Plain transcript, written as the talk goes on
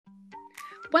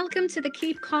Welcome to the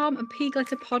Keep Calm and Pea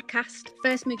Glitter podcast.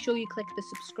 First, make sure you click the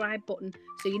subscribe button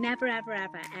so you never, ever,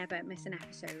 ever, ever miss an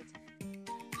episode.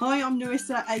 Hi, I'm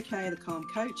Nerissa, aka The Calm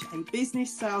Coach, a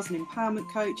business, sales and empowerment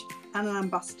coach and an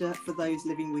ambassador for those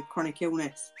living with chronic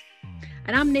illness.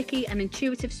 And I'm Niki, an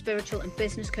intuitive, spiritual and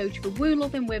business coach for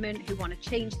woo-loving women who want to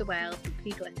change the world and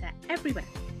pea glitter everywhere.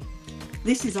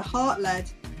 This is a heart-led,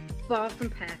 far from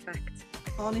perfect,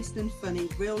 honest and funny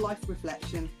real-life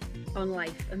reflection on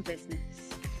life and business.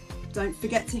 Don't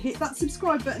forget to hit that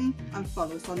subscribe button and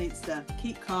follow us on Insta.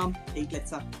 Keep calm, pea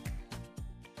glitter.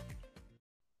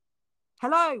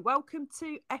 Hello, welcome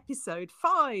to episode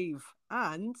 5.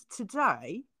 And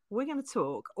today we're going to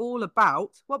talk all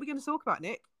about, what are we going to talk about,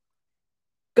 Nick?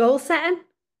 Goal setting.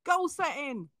 Goal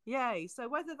setting, yay. So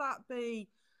whether that be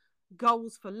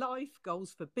goals for life,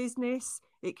 goals for business,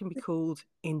 it can be called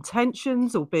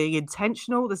intentions or being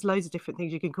intentional. There's loads of different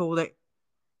things you can call it,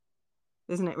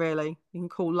 isn't it, really? You can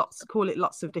call it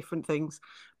lots of different things.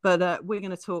 But we're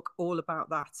going to talk all about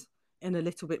that in a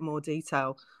little bit more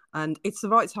detail. And it's the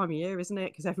right time of year, isn't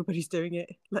it? Because everybody's doing it.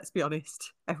 Let's be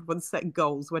honest. Everyone's setting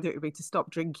goals, whether it be to stop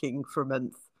drinking for a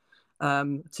month,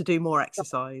 to do more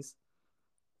exercise.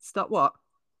 Stop what?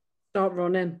 Start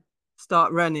running.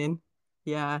 Start running.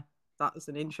 Yeah, that was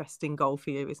an interesting goal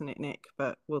for you, isn't it, Nick?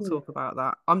 But we'll talk about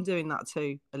that. I'm doing that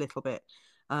too, a little bit.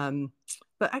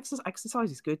 But exercise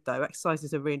is good, though. Exercise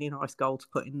is a really nice goal to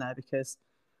put in there because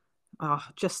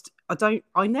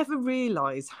I never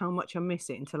realise how much I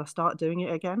miss it until I start doing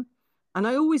it again. And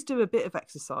I always do a bit of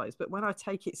exercise, but when I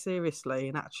take it seriously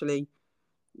and actually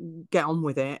get on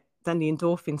with it, then the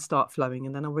endorphins start flowing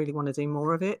and then I really want to do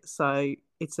more of it. So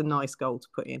it's a nice goal to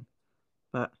put in.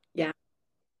 But yeah,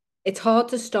 it's hard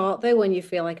to start though when you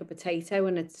feel like a potato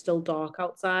and it's still dark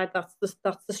outside. That's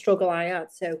the struggle I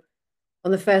had. So on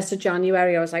the 1st of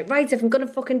January, I was like, right, if I'm going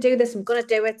to fucking do this, I'm going to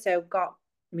do it. So got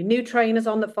my new trainers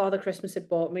on that Father Christmas had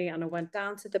bought me, and I went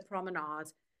down to the promenade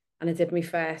and I did my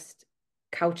first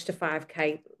couch to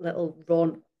 5K little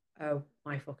run. Oh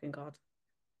my fucking God.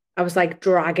 I was like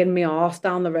dragging my arse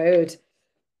down the road.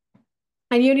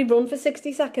 And you only run for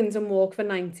 60 seconds and walk for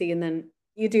 90, and then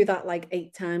you do that like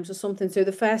 8 times or something. So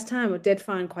the first time I did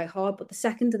find quite hard, but the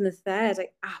second and the third I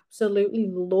absolutely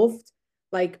loved.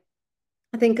 Like,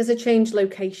 I think as I changed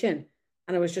location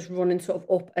and I was just running sort of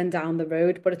up and down the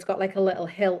road, but it's got like a little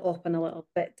hill up and a little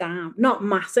bit down. Not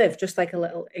massive, just like a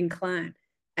little incline.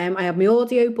 I had my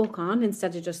audio book on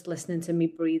instead of just listening to me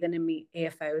breathing in my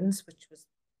earphones, which was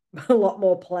a lot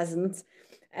more pleasant.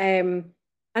 And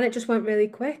it just went really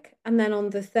quick. And then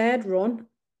on the third run,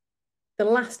 the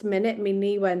last minute, my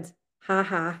knee went,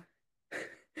 ha,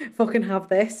 fucking have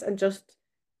this. And just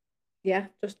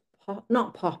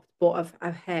not popped, but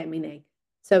I've hurt my knee.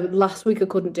 So last week I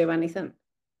couldn't do anything.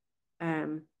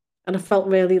 And I felt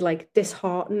really like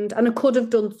disheartened. And I could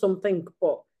have done something,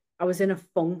 but I was in a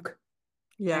funk.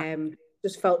 yeah.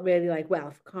 Just felt really like, well,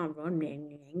 if I can't run,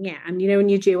 yeah. And you know, when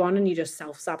you do on and you just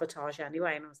self-sabotage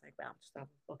anyway. And I was like, well, I'll just have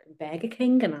a fucking Burger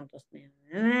King and I'll just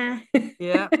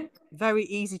Yeah, very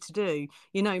easy to do.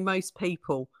 You know, most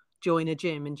people join a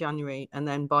gym in January and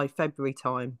then by February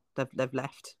time they've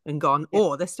left and gone,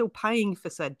 or they're still paying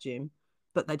for said gym,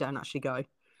 but they don't actually go.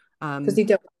 Because you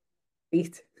don't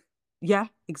eat. Yeah,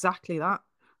 exactly that.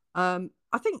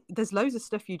 I think there's loads of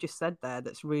stuff you just said there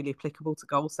that's really applicable to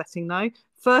goal setting though.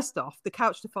 First off, the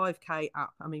Couch to 5K app.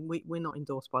 I mean, we're not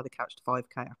endorsed by the Couch to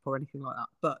 5K app or anything like that,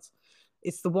 but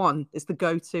it's the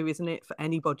go-to, isn't it, for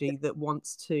anybody that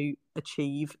wants to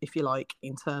achieve, if you like,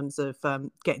 in terms of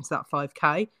getting to that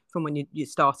 5K from when you're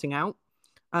starting out.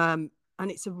 And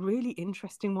it's a really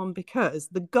interesting one because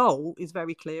the goal is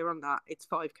very clear on that. It's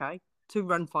 5K, to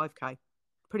run 5K,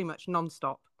 pretty much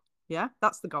non-stop. Yeah,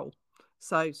 that's the goal.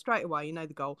 So straight away, you know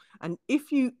the goal. And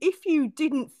if you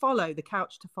didn't follow the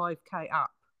Couch to 5K app,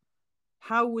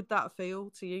 how would that feel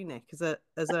to you, Nick, as a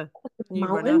new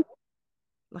runner?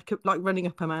 Like running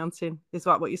up a mountain. Is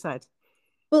that what you said?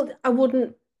 Well, I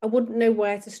wouldn't know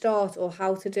where to start or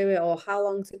how to do it or how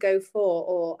long to go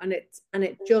for, and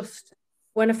it just,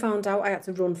 when I found out I had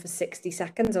to run for 60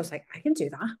 seconds, I was like, I can do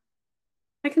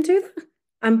that.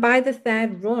 And by the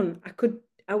third run,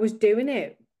 I was doing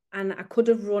it, and I could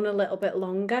have run a little bit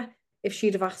longer if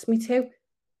she'd have asked me to.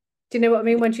 Do you know what I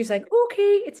mean? When she's like,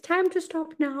 okay, it's time to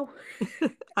stop now.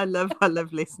 I love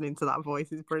listening to that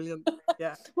voice. It's brilliant.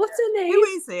 Yeah. What's her name? Who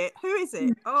is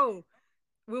it? Oh,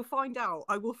 we'll find out.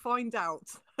 I will find out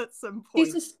at some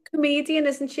point. She's a comedian,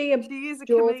 isn't she? She is a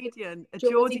comedian, a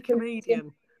Geordie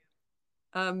comedian.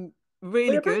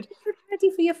 Really good.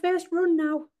 Ready for your first run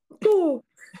now. Go.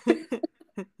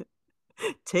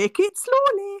 Take it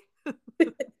slowly.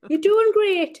 You're doing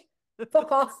great.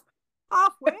 Fuck off. Oh,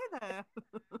 halfway there.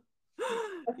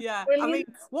 Yeah, I mean,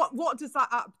 Brilliant. what does that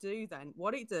app do then?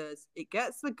 What it does, it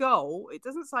gets the goal. It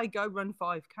doesn't say go run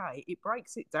 5K. It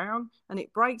breaks it down, and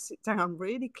it breaks it down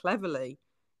really cleverly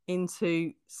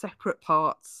into separate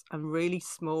parts and really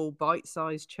small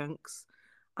bite-sized chunks.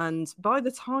 And by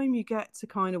the time you get to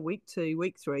kind of week 2,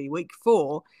 week 3, week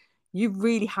 4, you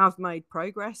really have made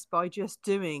progress by just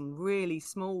doing really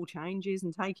small changes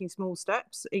and taking small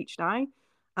steps each day.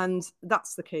 And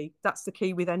that's the key. That's the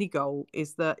key with any goal,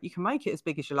 is that you can make it as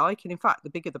big as you like. And in fact, the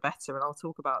bigger the better. And I'll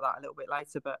talk about that a little bit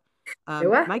later. But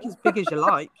Do I? make it as big as you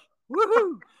like.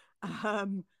 Woohoo!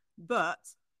 But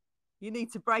you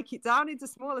need to break it down into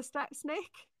smaller steps, Nick.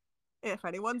 If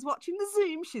anyone's watching the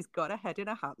Zoom, she's got her head in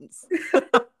her hands.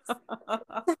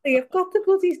 I've got the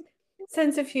bloody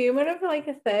sense of humour of like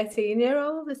a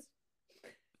 13-year-old.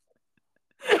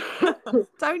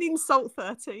 Don't insult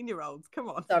 13-year-olds. Come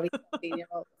on. Sorry,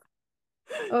 13-year-old.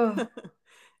 Oh,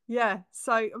 Yeah.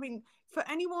 So, I mean, for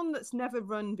anyone that's never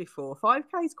run before,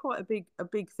 5K is quite a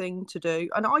big thing to do.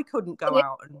 And I couldn't go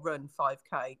out and run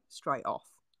 5K straight off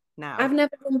now. I've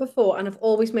never run before, and I've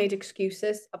always made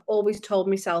excuses. I've always told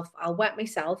myself I'll wet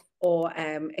myself, or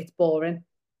it's boring.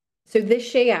 So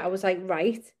this year I was like,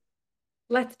 right,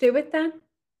 let's do it then.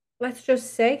 Let's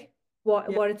just see what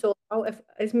it's all about.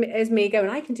 If as me going,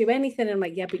 I can do anything. And I'm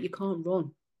like, yeah, but you can't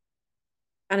run.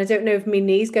 And I don't know if my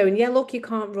knee's going, yeah, look, you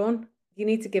can't run. You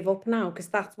need to give up now, because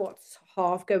that's what's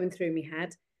half going through my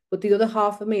head. But the other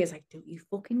half of me is like, don't you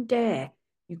fucking dare.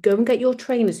 You go and get your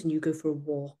trainers and you go for a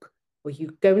walk, or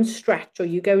you go and stretch, or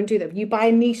you go and do that. You buy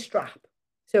a knee strap.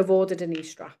 So I've ordered a knee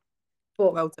strap.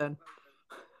 But well done.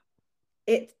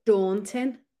 It's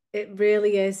daunting. It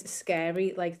really is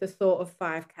scary. Like the thought of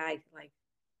 5K, like.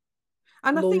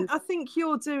 And I think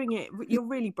you're doing it. You're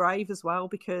really brave as well,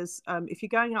 because if you're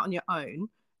going out on your own,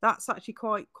 that's actually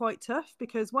quite tough.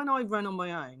 Because when I run on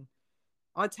my own,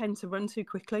 I tend to run too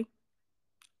quickly.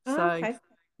 So okay.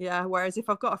 yeah. Whereas if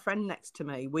I've got a friend next to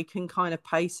me, we can kind of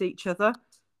pace each other,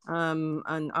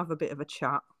 and have a bit of a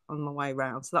chat on my way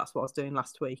round. So that's what I was doing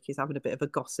last week, is having a bit of a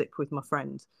gossip with my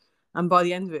friend. And by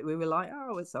the end of it, we were like,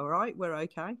 oh, it's all right. We're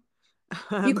okay.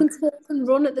 You can talk and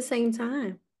run at the same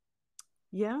time.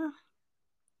 Yeah.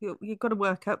 You've got to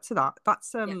work up to that.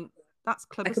 That's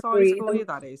clubber size breathe. for you,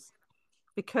 that is.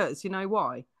 Because you know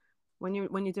why? When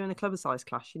you're doing a clubber size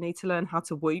class, you need to learn how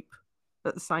to whoop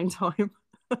at the same time.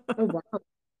 Oh wow.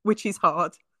 Which is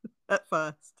hard at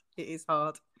first. It is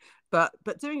hard. But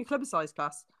doing a clubber size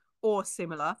class or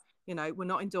similar, we're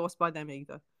not endorsed by them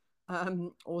either.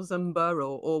 Or Zumba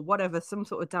or whatever, some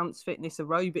sort of dance fitness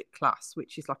aerobic class,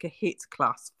 which is like a HIIT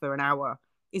class for an hour,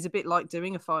 is a bit like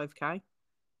doing a 5K.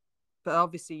 But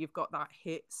obviously you've got that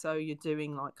HIIT, so you're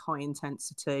doing like high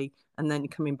intensity and then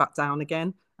coming back down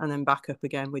again and then back up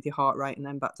again with your heart rate and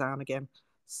then back down again.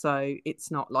 So it's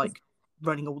not like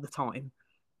running all the time.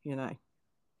 It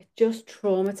just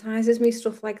traumatizes me,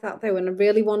 stuff like that, though. And I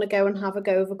really want to go and have a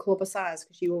go of a clubber size,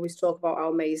 because you always talk about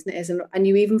how amazing it is. And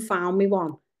you even found me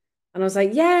one. And I was like,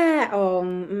 yeah.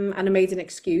 And I made an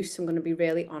excuse. I'm going to be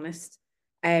really honest.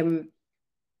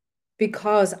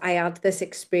 Because I had this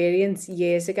experience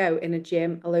years ago in a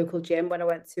local gym, when I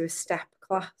went to a step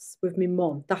class with my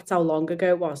mum. That's how long ago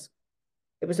it was.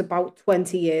 It was about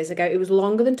 20 years ago. It was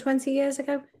longer than 20 years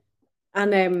ago.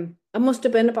 And I must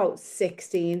have been about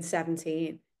 16,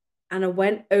 17. And I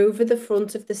went over the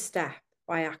front of the step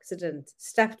by accident,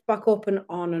 stepped back up and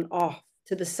on and off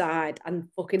to the side, and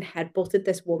fucking headbutted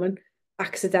this woman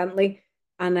accidentally.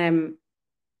 And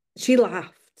she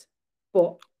laughed,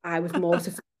 but I was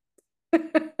mortified.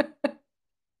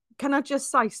 Can I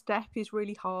just say, step is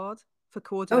really hard for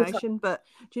coordination. But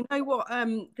do you know what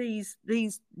these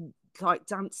like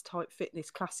dance type fitness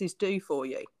classes do for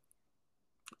you?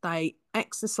 They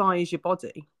exercise your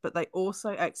body, but they also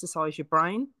exercise your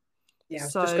brain. Yeah, I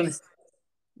was so just gonna...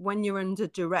 when you're under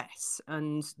duress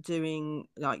and doing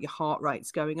like your heart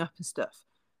rate's going up and stuff,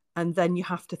 and then you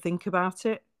have to think about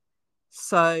it.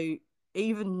 So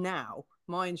even now,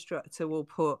 my instructor will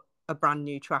put a brand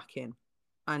new track in,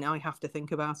 and I have to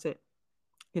think about it.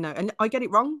 And I get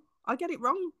it wrong.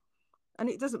 And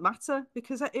it doesn't matter,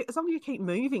 because as long as you keep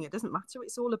moving, it doesn't matter.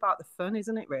 It's all about the fun,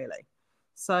 isn't it, really?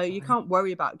 So you can't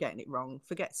worry about getting it wrong.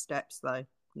 Forget steps, though.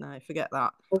 No, forget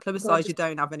that. Clubber size, you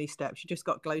don't have any steps. You just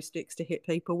got glow sticks to hit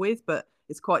people with, but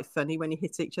it's quite funny when you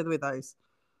hit each other with those.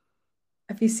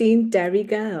 Have you seen Derry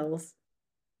Girls?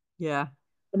 Yeah.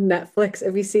 On Netflix.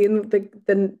 Have you seen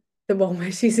the one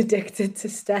where she's addicted to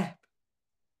step?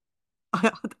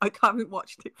 I haven't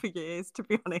watched it for years, to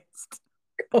be honest.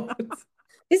 God.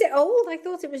 Is it old? I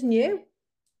thought it was new.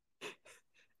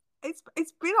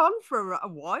 it's been on for a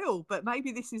while, but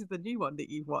maybe this is the new one that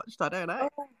you've watched. I don't know.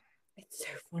 Oh, it's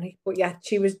so funny. But yeah,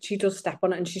 she does step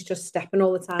on it and she's just stepping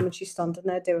all the time and she's standing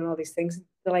there doing all these things.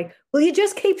 They're like, will you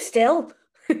just keep still?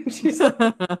 She's like,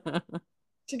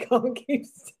 she can't keep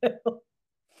still.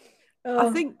 Oh,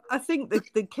 I think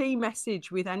the key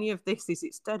message with any of this is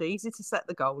it's dead easy to set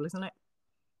the goal, isn't it?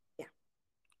 yeah,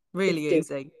 it's Really do.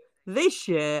 easy. This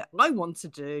year I want to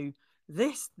do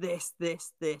this,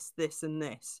 and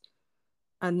this.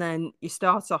 And then you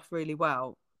start off really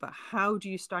well. But how do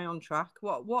you stay on track?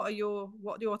 What are your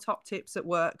top tips at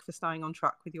work for staying on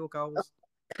track with your goals?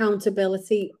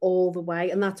 Accountability all the way.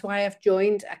 And that's why I've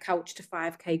joined a Couch to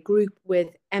 5K group with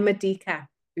Emma Dika,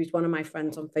 who's one of my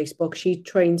friends on Facebook. She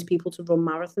trains people to run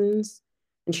marathons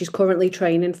and she's currently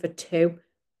training for two.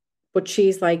 But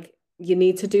she's like, you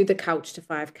need to do the Couch to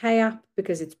 5K app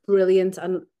because it's brilliant.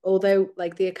 And although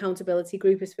like the accountability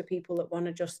group is for people that want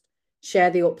to just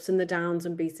share the ups and the downs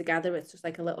and be together, it's just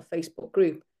like a little Facebook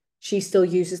group. She still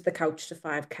uses the Couch to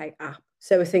 5K app.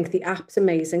 So I think the app's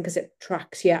amazing because it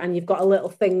tracks you and you've got a little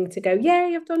thing to go,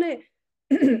 yay, I've done it.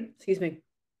 Excuse me.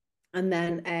 And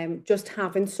then just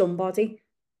having somebody.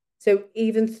 So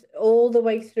even all the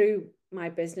way through my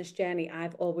business journey,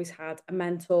 I've always had a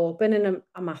mentor, been in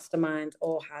a mastermind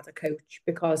or had a coach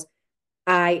because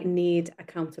I need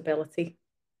accountability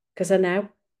because I know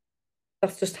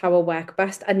that's just how I work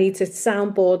best. I need to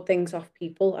soundboard things off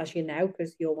people, as you know,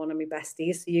 because you're one of my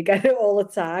besties, so you get it all the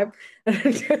time. And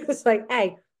I'm just like,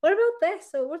 hey, what about this?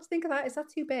 Or what do you think of that? Is that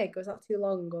too big or is that too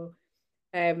long? Or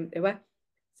anyway.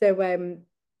 So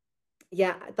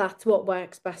yeah, that's what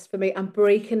works best for me. I'm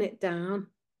breaking it down,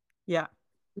 Yeah.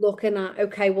 looking at,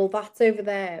 okay, well, that's over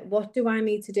there. What do I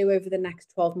need to do over the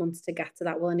next 12 months to get to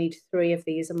that? Well, I need 3 of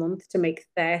these a month to make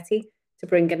 30 to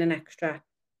bring in an extra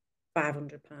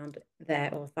 £500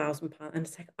 there or £1,000. And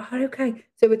it's like, oh, okay.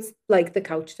 So it's like the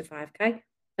Couch to 5K.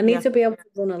 I need Yeah. to be able to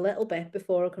run a little bit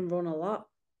before I can run a lot.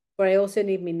 But I also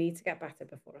need my knee to get better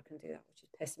before I can do that, which is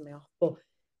pissing me off. But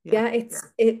Yeah. yeah,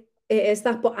 it is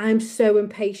that. But I'm so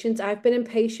impatient. I've been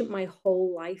impatient my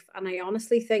whole life. And I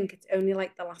honestly think it's only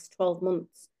like the last 12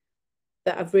 months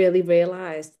that I've really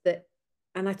realized that,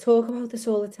 and I talk about this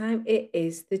all the time, it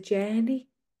is the journey.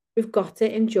 We've got to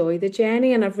enjoy the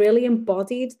journey. And I've really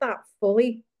embodied that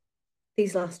fully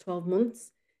these last 12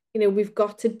 months. You know, we've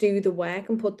got to do the work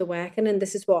and put the work in. And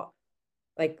this is what,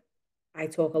 like, I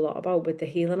talk a lot about with the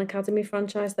Healing Academy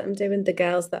franchise that I'm doing. The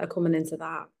girls that are coming into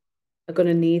that are going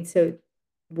to need to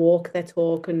walk their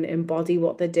talk and embody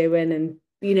what they're doing and,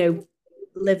 you know,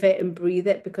 live it and breathe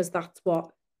it because that's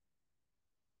what,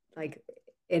 like,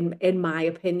 in my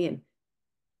opinion,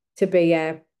 to be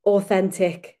a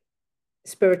authentic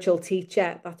spiritual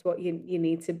teacher, that's what you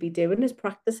need to be doing is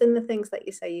practicing the things that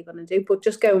you say you're going to do. But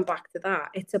just going back to that,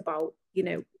 it's about, you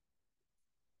know,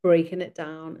 breaking it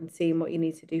down and seeing what you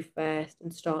need to do first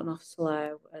and starting off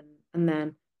slow and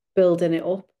then building it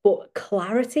up. But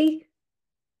clarity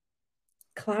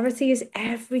is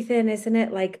everything, isn't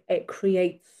it? Like it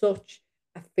creates such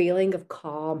a feeling of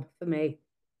calm for me.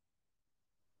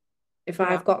 If Yeah.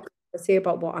 I've got clarity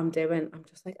about what I'm doing, I'm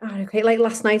just like, oh, okay. Like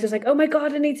last night, I was like, oh my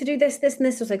God, I need to do this, this, and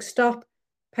this. I was like, stop,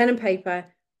 pen and paper,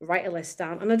 write a list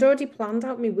down. And I'd already planned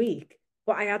out my week,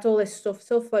 but I had all this stuff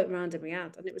still floating around in my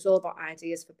head. And it was all about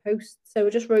ideas for posts. So I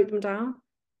just wrote them down.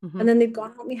 Mm-hmm. And then they'd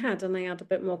gone out my head and I had a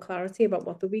bit more clarity about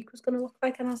what the week was going to look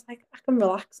like. And I was like, I can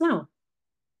relax now.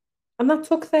 And that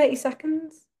took 30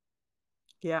 seconds.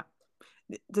 Yeah.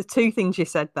 The two things you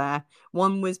said there,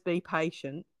 one was be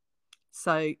patient.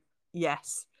 So,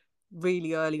 yes,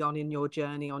 really early on in your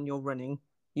journey on your running,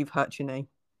 you've hurt your knee.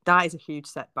 That is a huge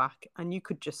setback, and you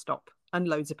could just stop, and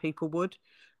loads of people would.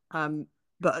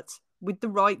 But with the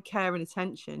right care and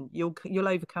attention, you'll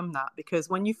overcome that because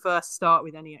when you first start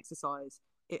with any exercise,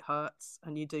 it hurts,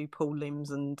 and you do pull limbs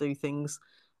and do things.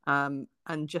 And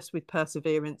just with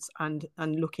perseverance and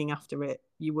looking after it,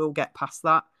 you will get past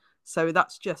that. So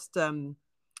that's just a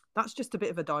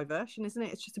bit of a diversion, isn't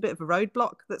it? It's just a bit of a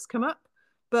roadblock that's come up.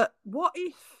 But what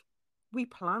if we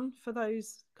plan for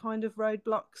those kind of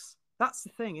roadblocks? That's the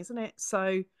thing, isn't it?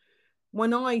 So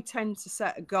when I tend to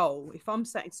set a goal, if I'm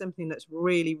setting something that's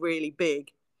really, really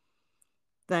big,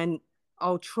 then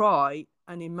I'll try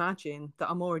and imagine that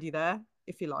I'm already there,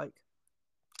 if you like.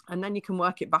 And then you can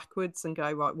work it backwards and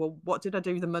go, right, well, what did I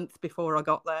do the month before I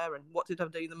got there? And what did I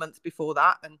do the month before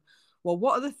that? And, well,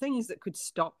 what are the things that could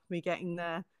stop me getting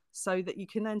there? So that you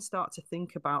can then start to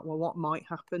think about, well, what might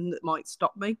happen that might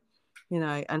stop me, you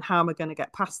know, and how am I going to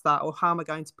get past that? Or how am I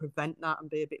going to prevent that and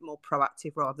be a bit more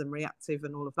proactive rather than reactive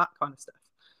and all of that kind of stuff?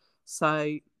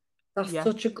 So That's Yeah.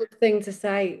 such a good thing to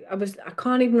say. I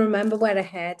can't even remember where I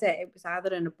heard it. It was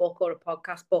either in a book or a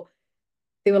podcast, but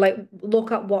they were like,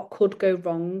 look at what could go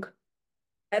wrong.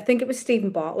 I think it was Stephen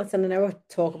Bartlett, and I know I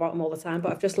talk about him all the time,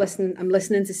 but I'm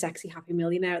listening to Sexy Happy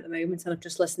Millionaire at the moment, and I've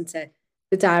just listened to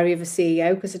The Diary of a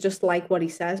CEO because I just like what he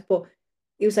says. But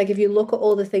he was like, if you look at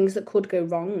all the things that could go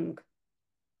wrong,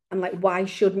 and like, why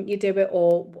shouldn't you do it?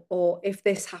 Or if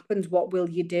this happens, what will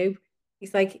you do?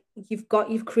 He's like, you've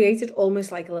created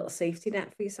almost like a little safety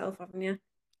net for yourself, haven't you?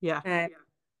 Yeah.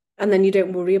 And then you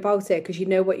don't worry about it because you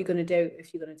know what you're going to do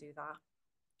if you're going to do that.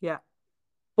 Yeah.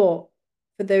 But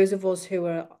for those of us who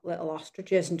are little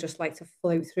ostriches and just like to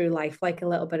float through life like a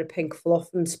little bit of pink fluff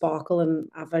and sparkle and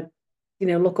have a,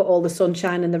 look at all the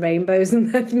sunshine and the rainbows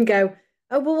and then go,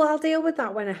 oh, well, I'll deal with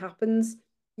that when it happens.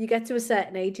 You get to a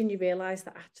certain age and you realize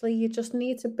that actually you just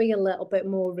need to be a little bit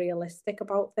more realistic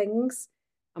about things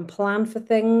and plan for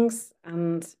things.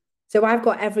 And so I've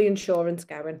got every insurance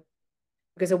going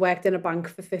because I worked in a bank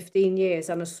for 15 years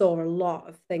and I saw a lot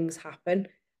of things happen.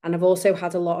 And I've also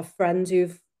had a lot of friends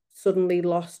who've suddenly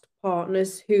lost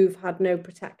partners who've had no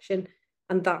protection.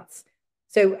 And that's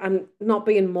so I'm not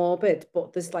being morbid,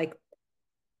 but there's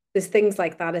things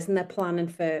like that, isn't there? Planning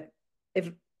for if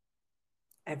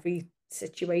every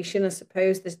situation, I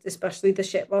suppose, especially the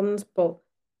shit ones. But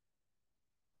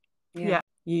yeah. Yeah.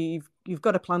 You've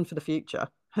got to plan for the future.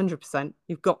 100%.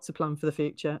 You've got to plan for the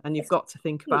future, and you've got to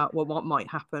think about, well, what might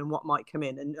happen, what might come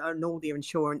in, and all the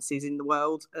insurances in the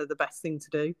world are the best thing to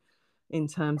do in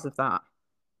terms of that.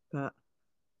 But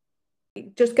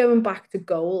Just going back to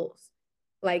goals,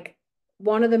 like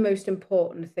one of the most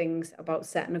important things about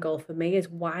setting a goal for me is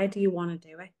why do you want to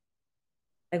do it?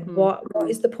 Like what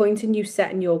is the point in you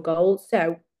setting your goal?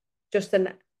 So just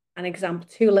an example,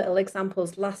 two little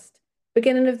examples. Last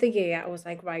beginning of the year, I was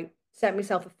like, right, set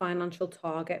myself a financial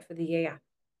target for the year.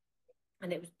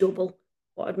 And it was double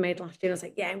what I'd made last year. And I was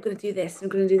like, yeah, I'm gonna do this, I'm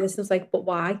gonna do this. And I was like, but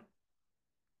why?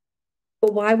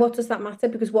 But why? What does that matter?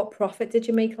 Because what profit did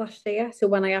you make last year? So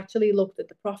when I actually looked at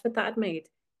the profit that I'd made,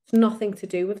 it's nothing to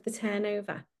do with the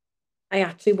turnover. I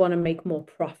actually want to make more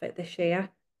profit this year.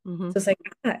 mm-hmm. So it's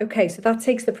like, okay, so that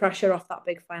takes the pressure off that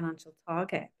big financial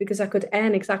target because I could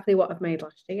earn exactly what I've made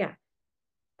last year.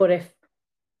 But if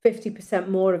 50%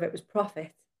 more of it was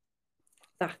profit,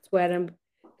 that's where I'm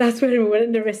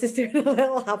when Nerissa's doing a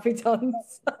little happy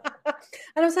dance. And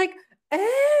I was like,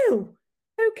 oh,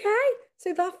 okay.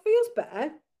 So that feels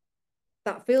better.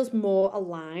 That feels more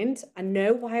aligned. I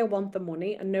know why I want the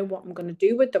money. I know what I'm going to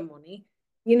do with the money,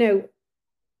 you know,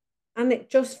 and it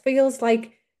just feels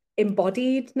like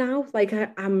embodied now. Like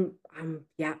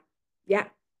yeah, yeah,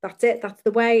 that's it. That's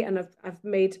the way. And I've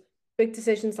made big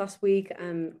decisions last week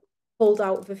and pulled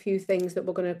out of a few things that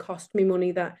were going to cost me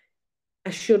money that I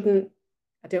shouldn't.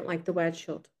 I don't like the word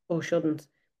should or shouldn't,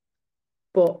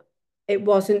 but it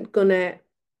wasn't gonna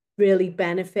really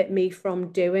benefit me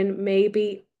from doing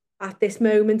maybe at this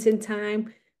moment in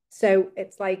time. So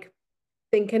it's like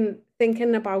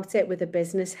thinking about it with a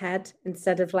business head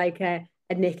instead of like a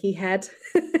Nikki head.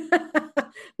 I'm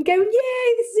going,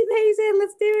 yay, this is amazing,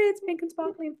 let's do it, it's pink and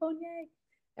sparkly and fun,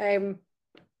 yay.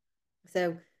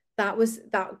 So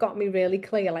that got me really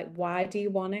clear, like, why do you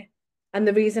want it? And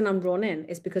the reason I'm running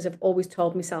is because I've always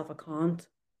told myself I can't.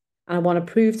 And I want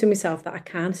to prove to myself that I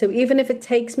can. So even if it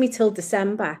takes me till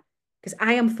December, because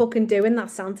I am fucking doing that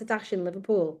Santa Dash in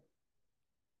Liverpool.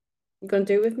 You gonna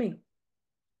do it with me? Do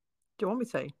you want me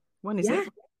to? When is Yeah, it?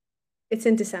 it's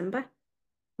in December.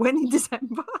 When in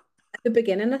December? At the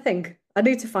beginning, I think. I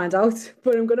need to find out,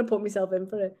 but I'm gonna put myself in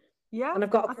for it. Yeah, And I've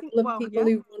got a I think. couple of Well, people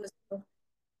yeah. who run as well.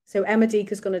 So Emma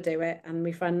Deeker's gonna do it, and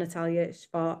my friend Natalia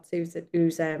Schwartz,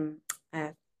 who's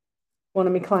uh, one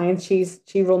of my clients,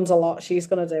 she runs a lot. She's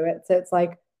gonna do it. So it's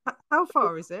like How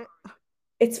far is it?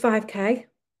 it's 5K.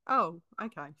 Oh,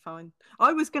 okay, fine.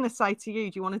 I was going to say to you,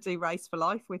 do you want to do Race for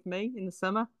Life with me in the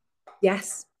summer?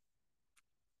 Yes.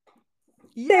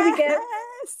 There we Yes. go.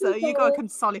 So you got to come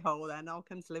to Solihull then. I'll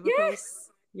come to Liverpool. Yes.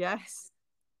 Yes.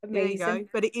 There you Amazing. go.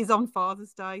 But it is on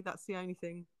Father's Day. That's the only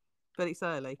thing. But it's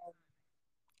early.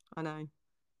 I know.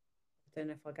 I don't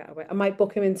know if I'll get away. I might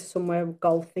book him into somewhere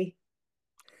golfy.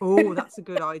 Oh, that's a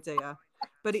good idea.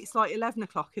 But it's like 11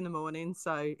 o'clock in the morning.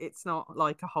 So it's not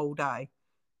like a whole day.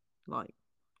 Like,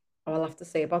 I'll have to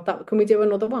see about that. Can we do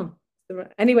another one?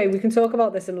 Anyway, we can talk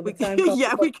about this another time.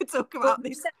 yeah, we could talk about We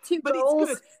this, set two but it's good.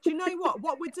 goals. Do you know what?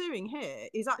 What we're doing here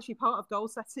is actually part of goal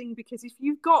setting because if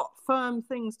you've got firm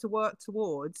things to work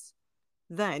towards,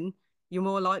 then you're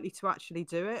more likely to actually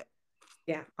do it.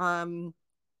 Yeah. And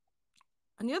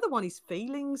the other one is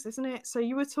feelings, isn't it? So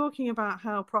you were talking about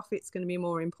how profit's going to be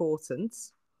more important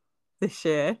this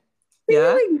year.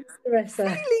 Yeah. Feelings, Nerissa.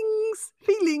 Feelings.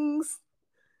 Feelings.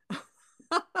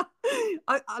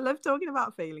 I love talking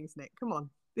about feelings, Nick. Come on.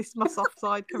 This is my soft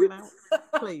side coming out.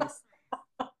 Please.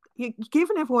 You're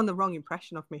giving everyone the wrong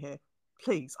impression of me here.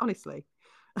 Please, honestly.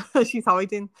 She's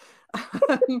hiding.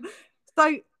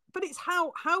 So, but it's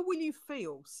how will you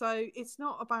feel? So it's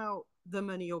not about the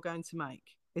money you're going to make,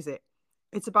 is it?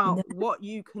 It's about what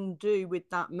you can do with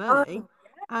that money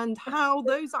and how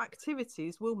those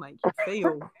activities will make you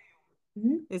feel,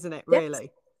 isn't it, really?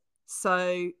 Yes.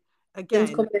 So again,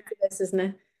 Coming into this, isn't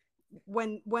it?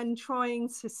 When trying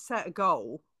to set a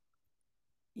goal,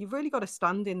 you've really got to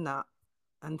stand in that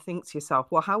and think to yourself,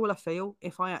 well, how will I feel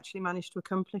if I actually manage to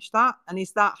accomplish that? And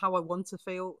is that how I want to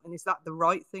feel? And is that the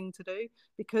right thing to do?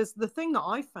 Because the thing that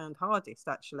I found hardest,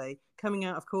 actually, coming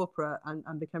out of corporate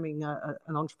and becoming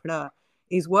an entrepreneur,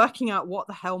 is working out what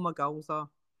the hell my goals are.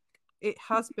 It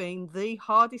has been the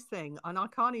hardest thing, and I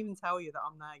can't even tell you that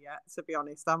I'm there yet, to be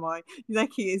honest, am I?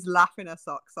 Nikki is laughing her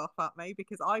socks off at me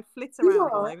because I flit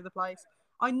around all over the place.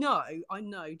 I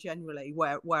know generally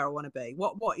where I want to be.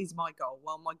 What is my goal?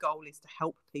 Well, my goal is to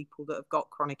help people that have got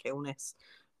chronic illness.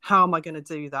 How am I going to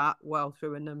do that? Well,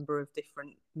 through a number of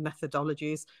different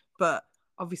methodologies, but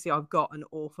obviously I've got an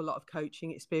awful lot of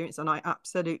coaching experience, and I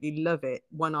absolutely love it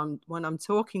when I'm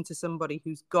talking to somebody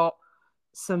who's got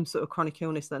some sort of chronic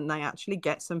illness and they actually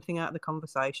get something out of the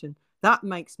conversation. That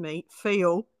makes me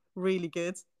feel really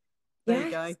good. There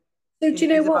you go. So do you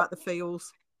know what? About the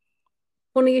feels.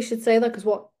 Funny you should say that, because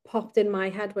what popped in my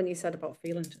head when you said about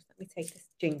feeling, just let me take this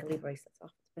jingly bracelet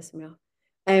off. It's pissing me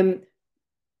off.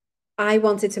 I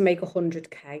wanted to make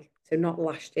 100k, so not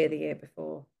last year, the year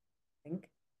before, I think.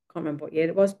 Can't remember what year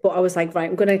it was, but I was like, right,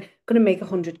 I'm gonna make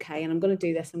 100k and I'm gonna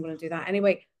do this, I'm gonna do that.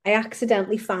 Anyway, I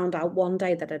accidentally found out one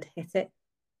day that I'd hit it.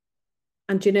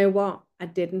 And do you know what? I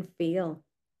didn't feel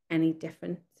any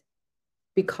different,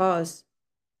 because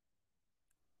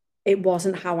it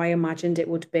wasn't how I imagined it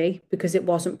would be, because it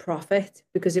wasn't profit,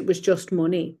 because it was just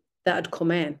money that had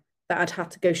come in that I'd had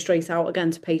to go straight out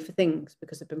again to pay for things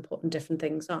because I've been putting different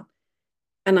things on.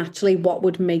 And actually what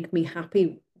would make me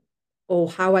happy, or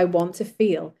how I want to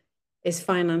feel, is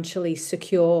financially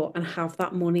secure and have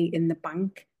that money in the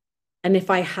bank. And if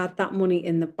I had that money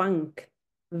in the bank,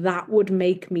 that would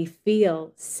make me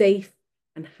feel safe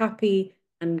and happy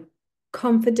and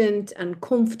confident and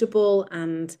comfortable,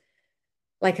 and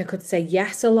like I could say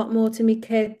yes a lot more to me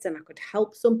kids, and I could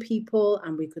help some people,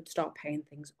 and we could start paying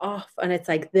things off. And it's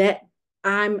like that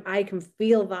I can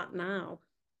feel that now.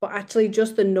 But actually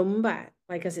just the number,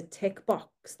 like as a tick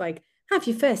box, like have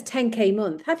your first 10k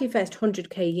month, have your first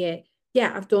 100k year.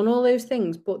 Yeah, I've done all those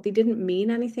things, but they didn't mean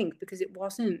anything because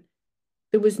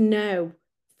there was no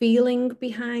feeling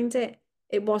behind it.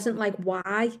 It wasn't like,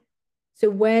 why? So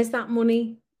where's that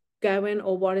money going,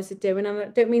 or what is it doing? And I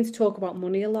don't mean to talk about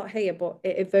money a lot here, but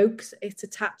it's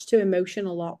attached to emotion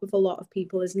a lot with a lot of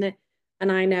people, isn't it?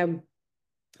 And I know,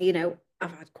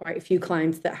 I've had quite a few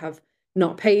clients that have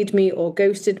not paid me or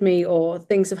ghosted me, or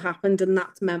things have happened, and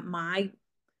that's meant my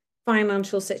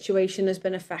financial situation has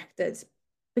been affected,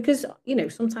 because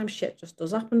sometimes shit just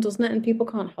does happen, doesn't it? And people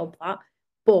can't help that.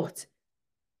 But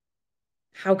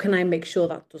how can I make sure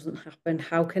that doesn't happen?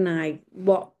 How can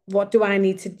what do I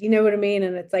need to, you know what I mean?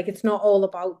 And it's like, it's not all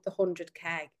about the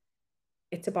 100k.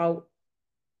 It's about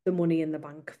the money in the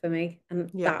bank for me. And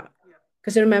that,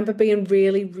 because I remember being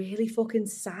really, really fucking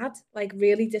sad, like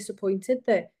really disappointed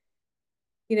that,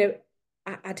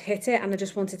 I'd hit it, and I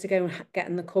just wanted to go and get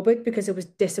in the cupboard because I was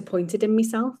disappointed in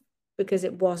myself, because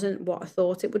it wasn't what I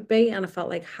thought it would be. And I felt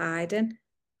like hiding.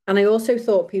 And I also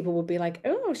thought people would be like,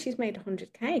 oh, she's made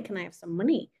 100k. Can I have some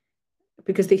money?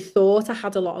 Because they thought I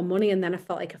had a lot of money. And then I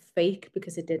felt like a fake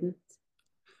because I didn't.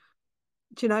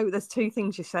 Do you know, there's two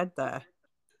things you said there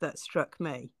that struck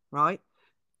me, right?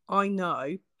 I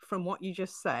know from what you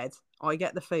just said, I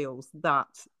get the feels that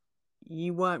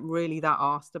you weren't really that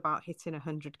asked about hitting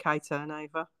 100k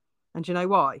turnover. And do you know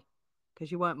why?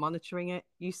 Because you weren't monitoring it.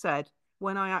 You said,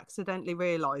 when I accidentally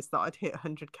realised that I'd hit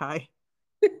 100k.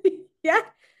 Yeah.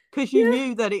 Because you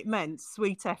knew that it meant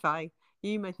sweet FA.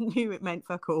 You knew it meant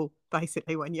fuck all,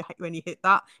 basically, when you hit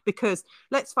that. Because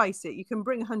let's face it, you can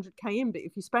bring 100k in, but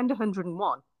if you spend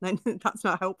 101, then that's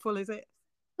not helpful, is it?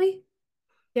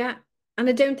 Yeah. And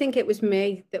I don't think it was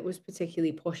me that was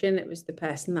particularly pushing. It was the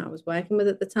person that I was working with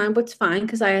at the time. But it's fine,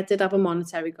 because I did have a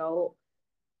monetary goal.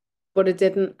 But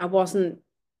I wasn't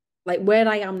like where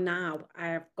I am now.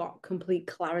 I've got complete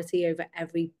clarity over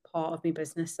every part of my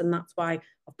business. And that's why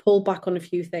I've pulled back on a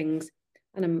few things,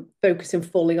 and I'm focusing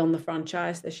fully on the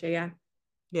franchise this year.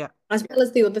 Yeah. As well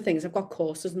as the other things. I've got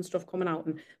courses and stuff coming out,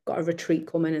 and got a retreat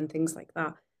coming and things like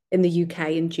that in the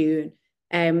UK in June.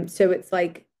 So it's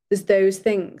like, there's those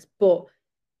things, but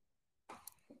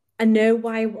I know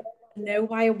why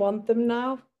I want them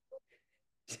now.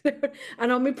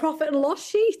 And on my profit and loss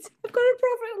sheet, I've got a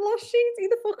profit and loss sheet. Who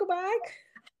the fuck am I?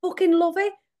 I fucking love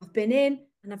it. I've been in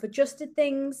and I've adjusted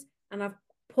things and I've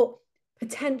put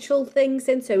potential things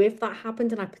in. So if that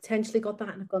happened and I potentially got that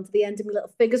and I've gone to the end and my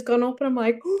little figure's gone up and I'm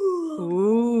like,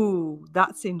 ooh,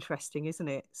 that's interesting, isn't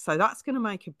it? So that's going to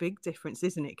make a big difference,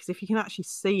 isn't it? Because if you can actually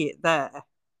see it there,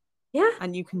 yeah,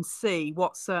 and you can see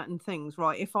what certain things,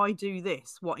 right, if I do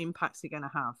this, what impacts are going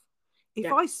to have. If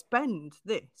yeah, I spend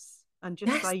this and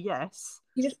just yes, say yes,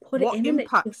 you just put it what in and it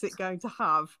impacts it just, going to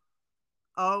have?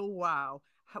 Oh, wow.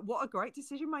 What a great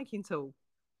decision making tool.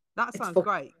 That it's sounds fucking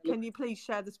great. brilliant. Can you please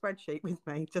share the spreadsheet with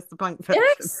me? Just the blank version.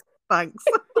 Yes, Thanks.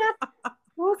 yeah,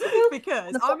 waterful. Because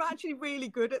And I've got, I'm actually really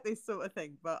good at this sort of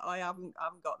thing, but I haven't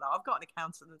got that. I've got an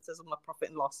accountant that does all my profit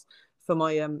and loss for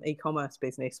my e-commerce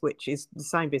business, which is the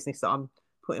same business that I'm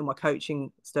putting my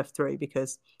coaching stuff through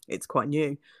because it's quite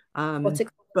new. what's it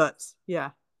But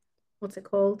yeah, what's it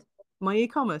called? my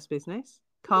e-commerce business,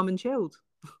 Calm and Chilled.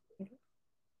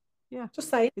 Yeah, Just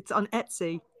say it it's on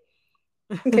Etsy.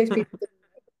 in case people.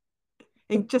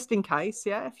 Just in case,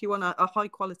 yeah, if you want a high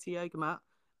quality yoga mat,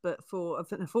 but for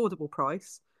an affordable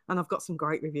price. And I've got some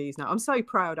great reviews now. I'm so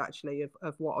proud actually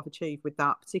of what I've achieved with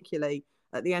that, particularly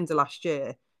at the end of last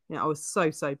year. I was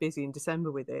so busy in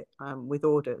December with it, with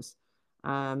orders.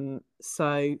 So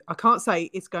I can't say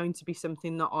it's going to be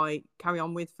something that I carry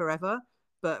on with forever,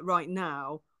 but right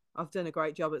now I've done a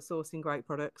great job at sourcing great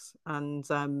products, and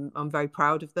I'm very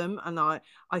proud of them. And I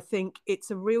think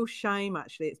it's a real shame,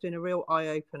 actually. It's been a real eye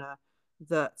opener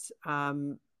that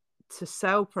to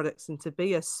sell products and to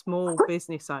be a small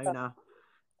business owner,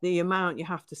 the amount you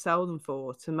have to sell them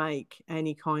for to make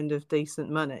any kind of decent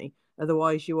money.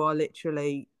 Otherwise, you are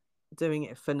literally doing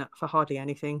it for hardly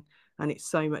anything, and it's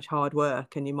so much hard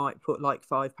work. And you might put like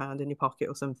 £5 in your pocket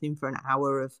or something for an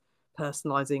hour of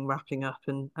personalizing, wrapping up,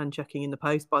 and checking in the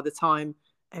post. By the time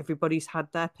everybody's had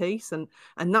their piece, and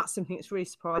that's something that's really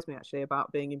surprised me actually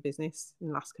about being in business in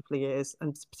the last couple of years,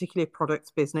 and particularly a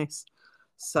product business.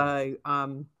 So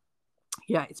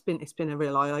yeah, it's been a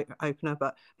real eye opener,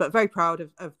 but very proud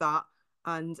of that.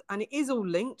 And it is all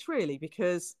linked really,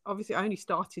 because obviously I only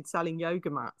started selling yoga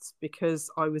mats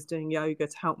because I was doing yoga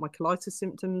to help my colitis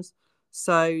symptoms.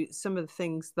 So some of the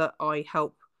things that I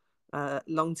help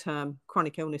long-term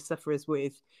chronic illness sufferers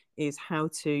with is how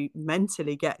to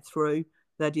mentally get through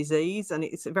their disease, and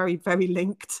it's very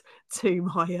linked to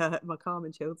my calm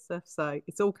and chilled stuff. So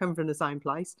it's all come from the same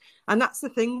place, and that's the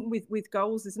thing with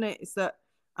goals, isn't it? Is that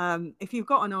if you've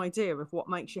got an idea of what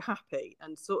makes you happy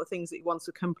and sort of things that you want to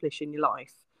accomplish in your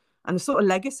life and the sort of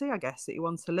legacy, I guess, that you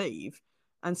want to leave,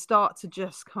 and start to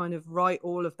just kind of write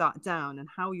all of that down and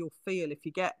how you'll feel if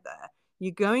you get there,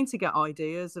 you're going to get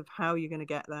ideas of how you're going to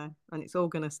get there. And it's all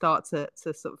going to start to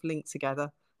sort of link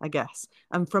together, I guess.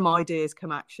 And from ideas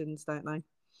come actions, don't they?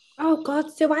 Oh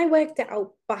God, so I worked it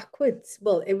out backwards.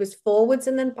 Well, it was forwards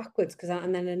and then backwards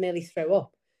and then I nearly threw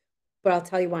up. But I'll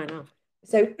tell you why now.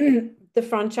 So the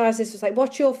franchises was like,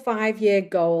 what's your 5-year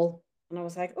goal? And I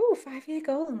was like, oh, 5-year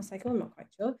goal. And I was like, oh, I'm not quite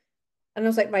sure. And I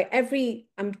was like, right,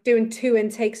 I'm doing 2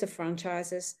 intakes of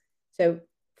franchises. So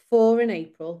 4 in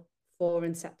April, 4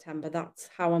 in September. That's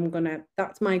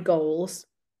my goals,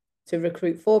 to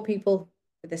recruit 4 people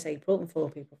for this April and 4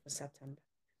 people for September.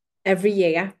 Every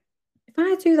year. If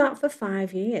I do that for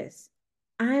 5 years,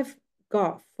 I've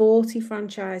got 40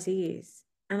 franchisees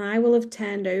and I will have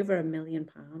turned over £1 million.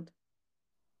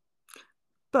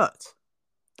 But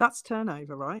that's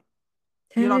turnover, right?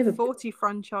 You'll have Turnover. 40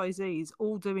 franchisees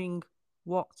all doing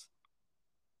what?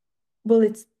 Well,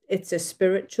 it's a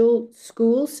spiritual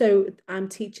school, so I'm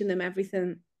teaching them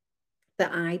everything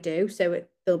that I do. So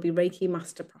they'll be Reiki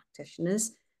master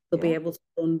practitioners. They'll be Yeah. able to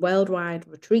run worldwide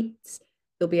retreats.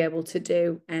 They'll be able to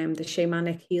do the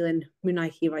shamanic healing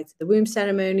Munaiki right to the womb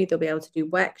ceremony. They'll be able to do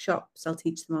workshops. I'll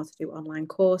teach them how to do online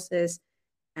courses,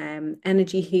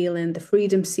 energy healing, the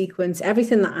freedom sequence,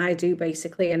 everything that I do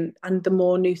basically. And the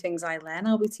more new things I learn,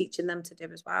 I'll be teaching them to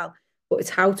do as well. But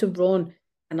it's how to run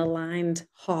an aligned,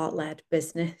 heart-led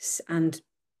business and,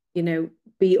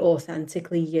 be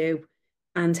authentically you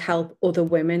and help other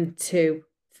women to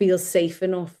feel safe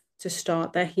enough to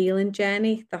start their healing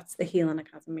journey. That's the Healing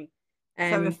Academy.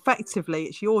 So effectively,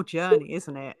 it's your journey,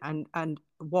 isn't it? And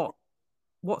what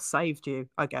saved you,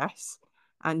 I guess.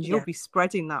 And you'll Yeah, be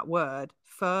spreading that word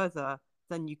further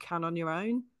than you can on your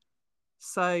own.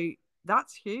 So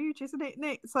that's huge, isn't it,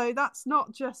 Nick? So that's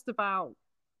not just about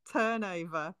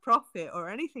turnover, profit, or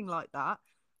anything like that.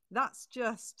 That's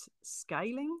just that's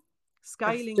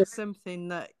scaling just something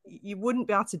that you wouldn't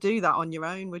be able to do that on your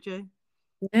own, would you?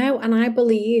 No, and I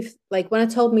believe, like when I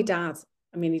told my dad,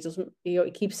 I mean,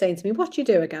 he keeps saying to me, what do you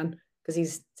do again? Because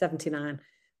he's 79.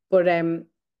 But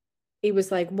he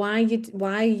was like, why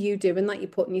are you doing that? You're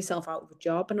putting yourself out of a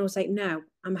job. And I was like, no,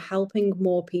 I'm helping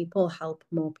more people help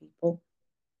more people.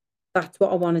 That's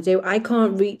what I want to do. I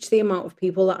can't reach the amount of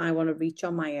people that I want to reach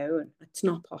on my own. It's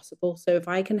not possible. So if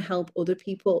I can help other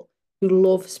people who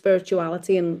love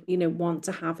spirituality and, want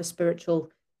to have a spiritual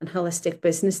and holistic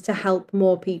business to help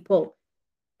more people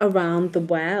around the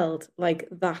world, like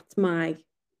that's my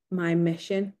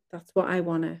mission. That's what I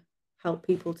want to help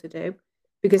people to do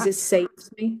because How, it saves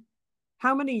me.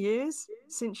 how many years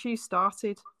since you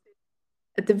started?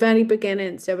 At the very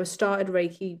beginning, so I started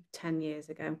Reiki 10 years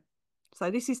ago. So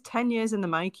this is 10 years in the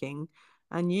making,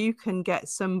 and you can get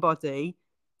somebody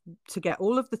to get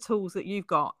all of the tools that you've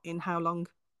got in how long?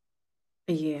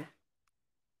 A year.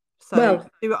 So Well,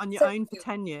 do it on your so own for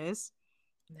 10 years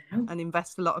now and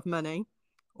invest a lot of money,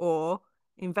 or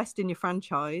invest in your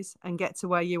franchise and get to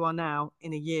where you are now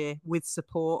in a year with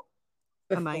support.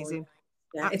 before, Amazing.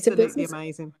 yeah, it's a Absolutely business.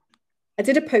 amazing. I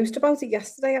did a post about it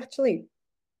yesterday actually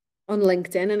on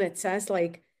LinkedIn, and it says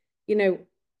like, you know,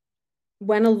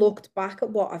 when I looked back at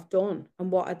what I've done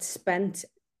and what I'd spent,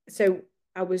 so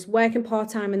I was working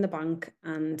part-time in the bank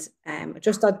and I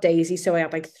just had Daisy. So I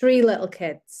had like three little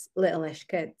kids, little-ish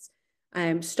kids,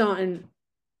 starting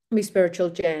my spiritual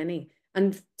journey.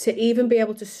 And to even be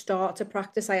able to start to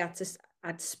practice, I'd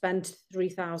spent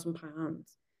 £3,000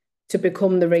 to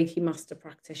become the Reiki master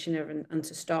practitioner and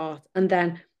to start. And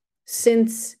then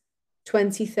since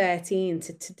 2013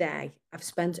 to today, I've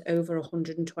spent over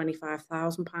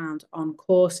 £125,000 on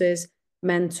courses,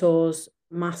 mentors,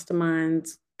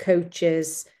 masterminds,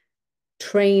 coaches,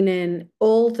 training,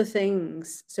 all the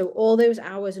things. So all those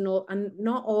hours and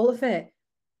not all of it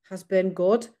has been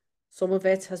good. Some of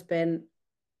it has been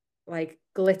like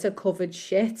glitter covered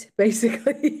shit,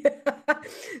 basically.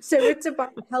 So it's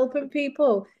about helping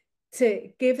people to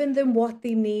giving them what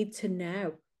they need to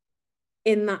know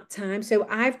in that time. So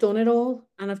I've done it all,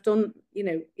 and I've done,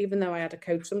 even though I had a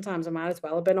coach, sometimes I might as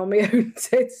well have been on my own.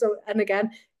 So, and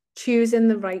again, choosing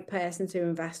the right person to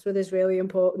invest with is really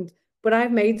important. But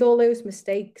I've made all those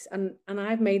mistakes, and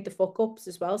I've made the fuck ups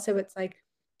as well. So it's like,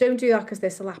 don't do that because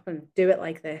this will happen. Do it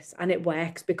like this, and it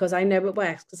works because I know it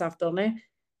works because I've done it.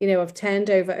 I've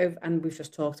turned over, and we've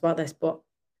just talked about this, but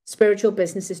spiritual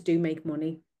businesses do make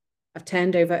money. I've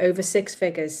turned over six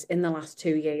figures in the last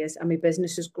 2 years, and my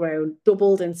business has grown,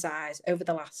 doubled in size over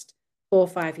the last 4 or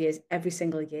 5 years, every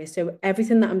single year. So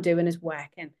everything that I'm doing is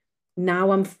working.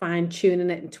 Now I'm fine tuning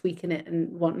it and tweaking it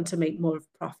and wanting to make more of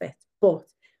a profit.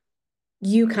 But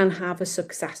you can have a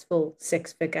successful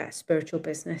six-figure spiritual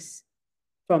business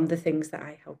from the things that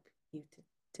I help you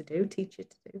to do, teach you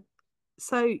to do.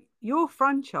 So your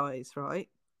franchise, right?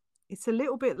 It's a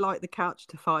little bit like the couch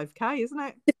to 5K, isn't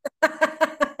it?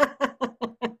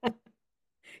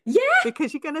 Yeah.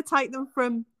 Because you're going to take them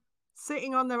from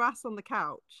sitting on their ass on the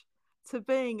couch to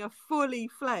being a fully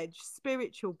fledged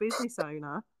spiritual business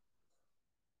owner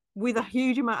with a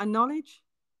huge amount of knowledge.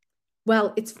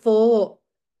 Well,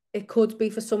 it could be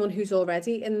for someone who's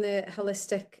already in the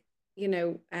holistic,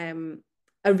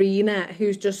 arena,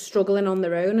 who's just struggling on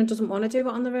their own and doesn't want to do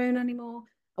it on their own anymore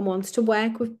and wants to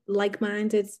work with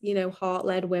like-minded,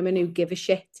 heart-led women who give a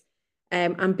shit,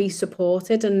 and be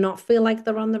supported and not feel like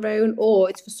they're on their own. Or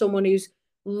it's for someone who's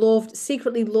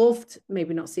secretly loved,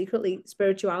 maybe not secretly,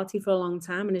 spirituality for a long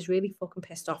time and is really fucking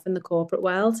pissed off in the corporate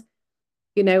world,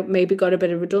 maybe got a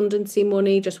bit of redundancy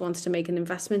money, just wants to make an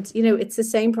investment. It's the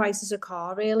same price as a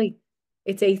car, really.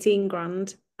 It's 18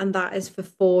 grand. And that is for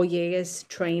 4 years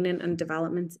training and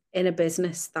development in a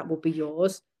business that will be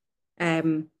yours.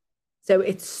 So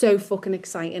it's so fucking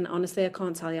exciting. Honestly, I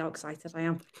can't tell you how excited I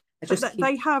am. I just But keep,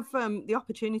 they have the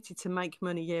opportunity to make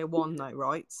money year one, though,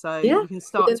 right? So yeah. you can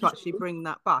start Within to actually bring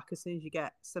that back as soon as you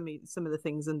get some of the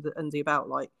things under your belt.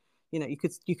 Like, you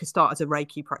could start as a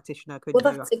Reiki practitioner, Well,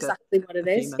 couldn't you? that's After exactly what it a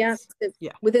few is. Yeah. months, So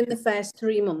yeah. within the first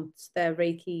 3 months, they're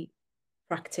Reiki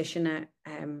practitioner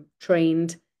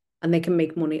trained, and they can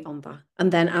make money on that.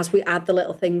 And then as we add the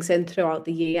little things in throughout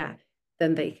the year,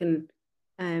 then they can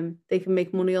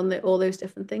make money on all those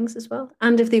different things as well.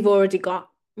 And if they've already got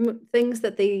things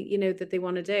that they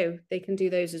want to do, they can do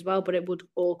those as well. But it would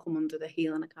all come under the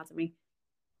Healing Academy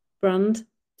brand.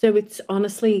 So it's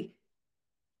honestly,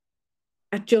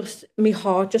 my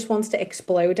heart just wants to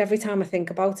explode every time I think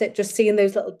about it. Just seeing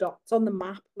those little dots on the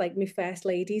map, like my first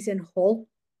lady's in Hull,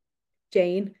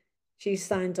 Jane. She's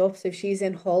signed up, so she's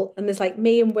in Hull, and there's like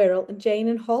me and Wirral and Jane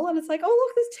in Hull, and it's like, oh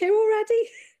look, there's two already.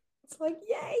 It's like,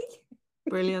 yay!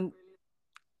 Brilliant.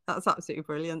 That's absolutely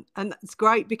brilliant. And it's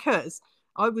great because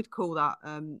I would call that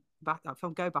back. If I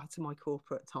go back to my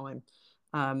corporate time,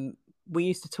 we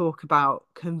used to talk about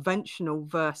conventional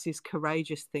versus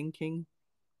courageous thinking,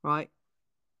 right?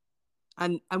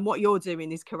 And what you're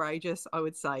doing is courageous, I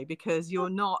would say, because you're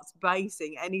not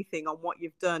basing anything on what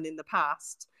you've done in the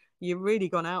past. You've really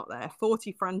gone out there.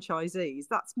 40 franchisees,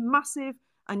 that's massive.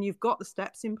 And you've got the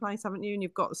steps in place, haven't you? And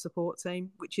you've got the support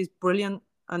team, which is brilliant.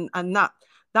 And that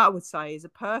I would say is a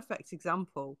perfect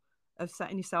example of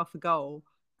setting yourself a goal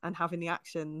and having the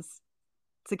actions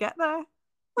to get there.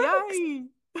 Yay!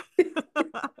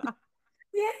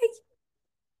 Yay!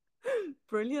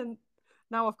 Brilliant.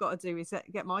 Now I've got to do is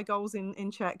get my goals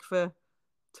in check for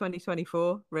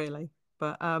 2024, really.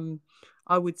 But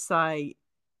I would say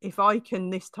if I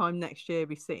can this time next year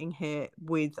be sitting here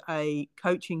with a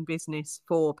coaching business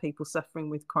for people suffering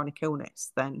with chronic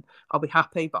illness, then I'll be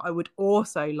happy. But I would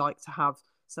also like to have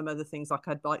some other things, like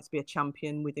I'd like to be a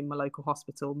champion within my local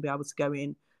hospital and be able to go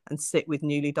in and sit with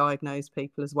newly diagnosed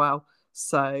people as well.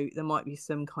 So there might be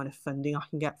some kind of funding I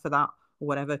can get for that or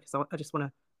whatever, because I just want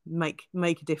to make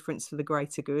a difference for the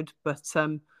greater good.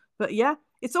 But yeah,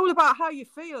 it's all about how you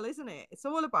feel, isn't it? It's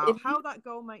all about how that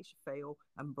goal makes you feel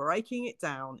and breaking it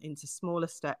down into smaller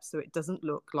steps so it doesn't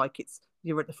look like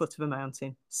you're at the foot of a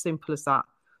mountain. Simple as that.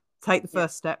 Take the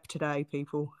first step today,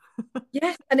 people.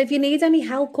 Yeah, and if you need any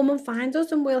help, come and find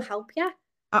us and we'll help you.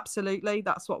 Absolutely,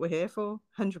 that's what we're here for.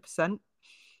 100%.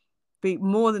 Be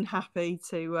more than happy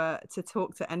to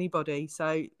talk to anybody.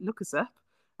 So look us up.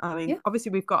 I mean,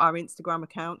 obviously we've got our Instagram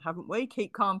account, haven't we?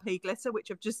 Keep Calm P Glitter, which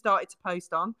I've just started to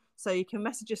post on. So you can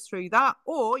message us through that,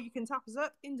 or you can tap us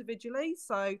up individually.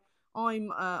 So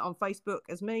I'm on Facebook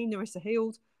as me, Nerissa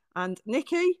Heald, and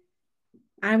Niki.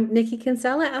 I'm Niki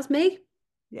Kinsella as me.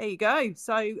 There you go.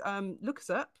 So look us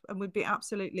up, and we'd be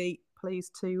absolutely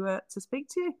pleased to speak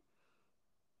to you.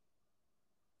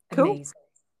 Cool. Amazing.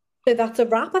 So that's a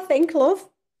wrap, I think, love.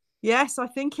 Yes, I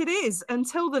think it is.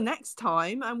 Until the next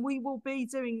time, and we will be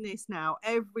doing this now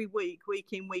every week, week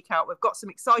in, week out. We've got some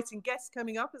exciting guests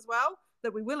coming up as well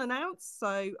that we will announce.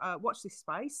 So watch this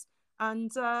space.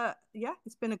 And yeah,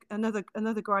 it's been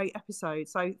another great episode.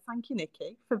 So thank you,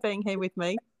 Niki, for being here with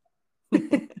me.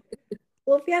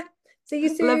 Love you. See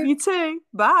you soon. Love you too.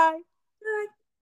 Bye.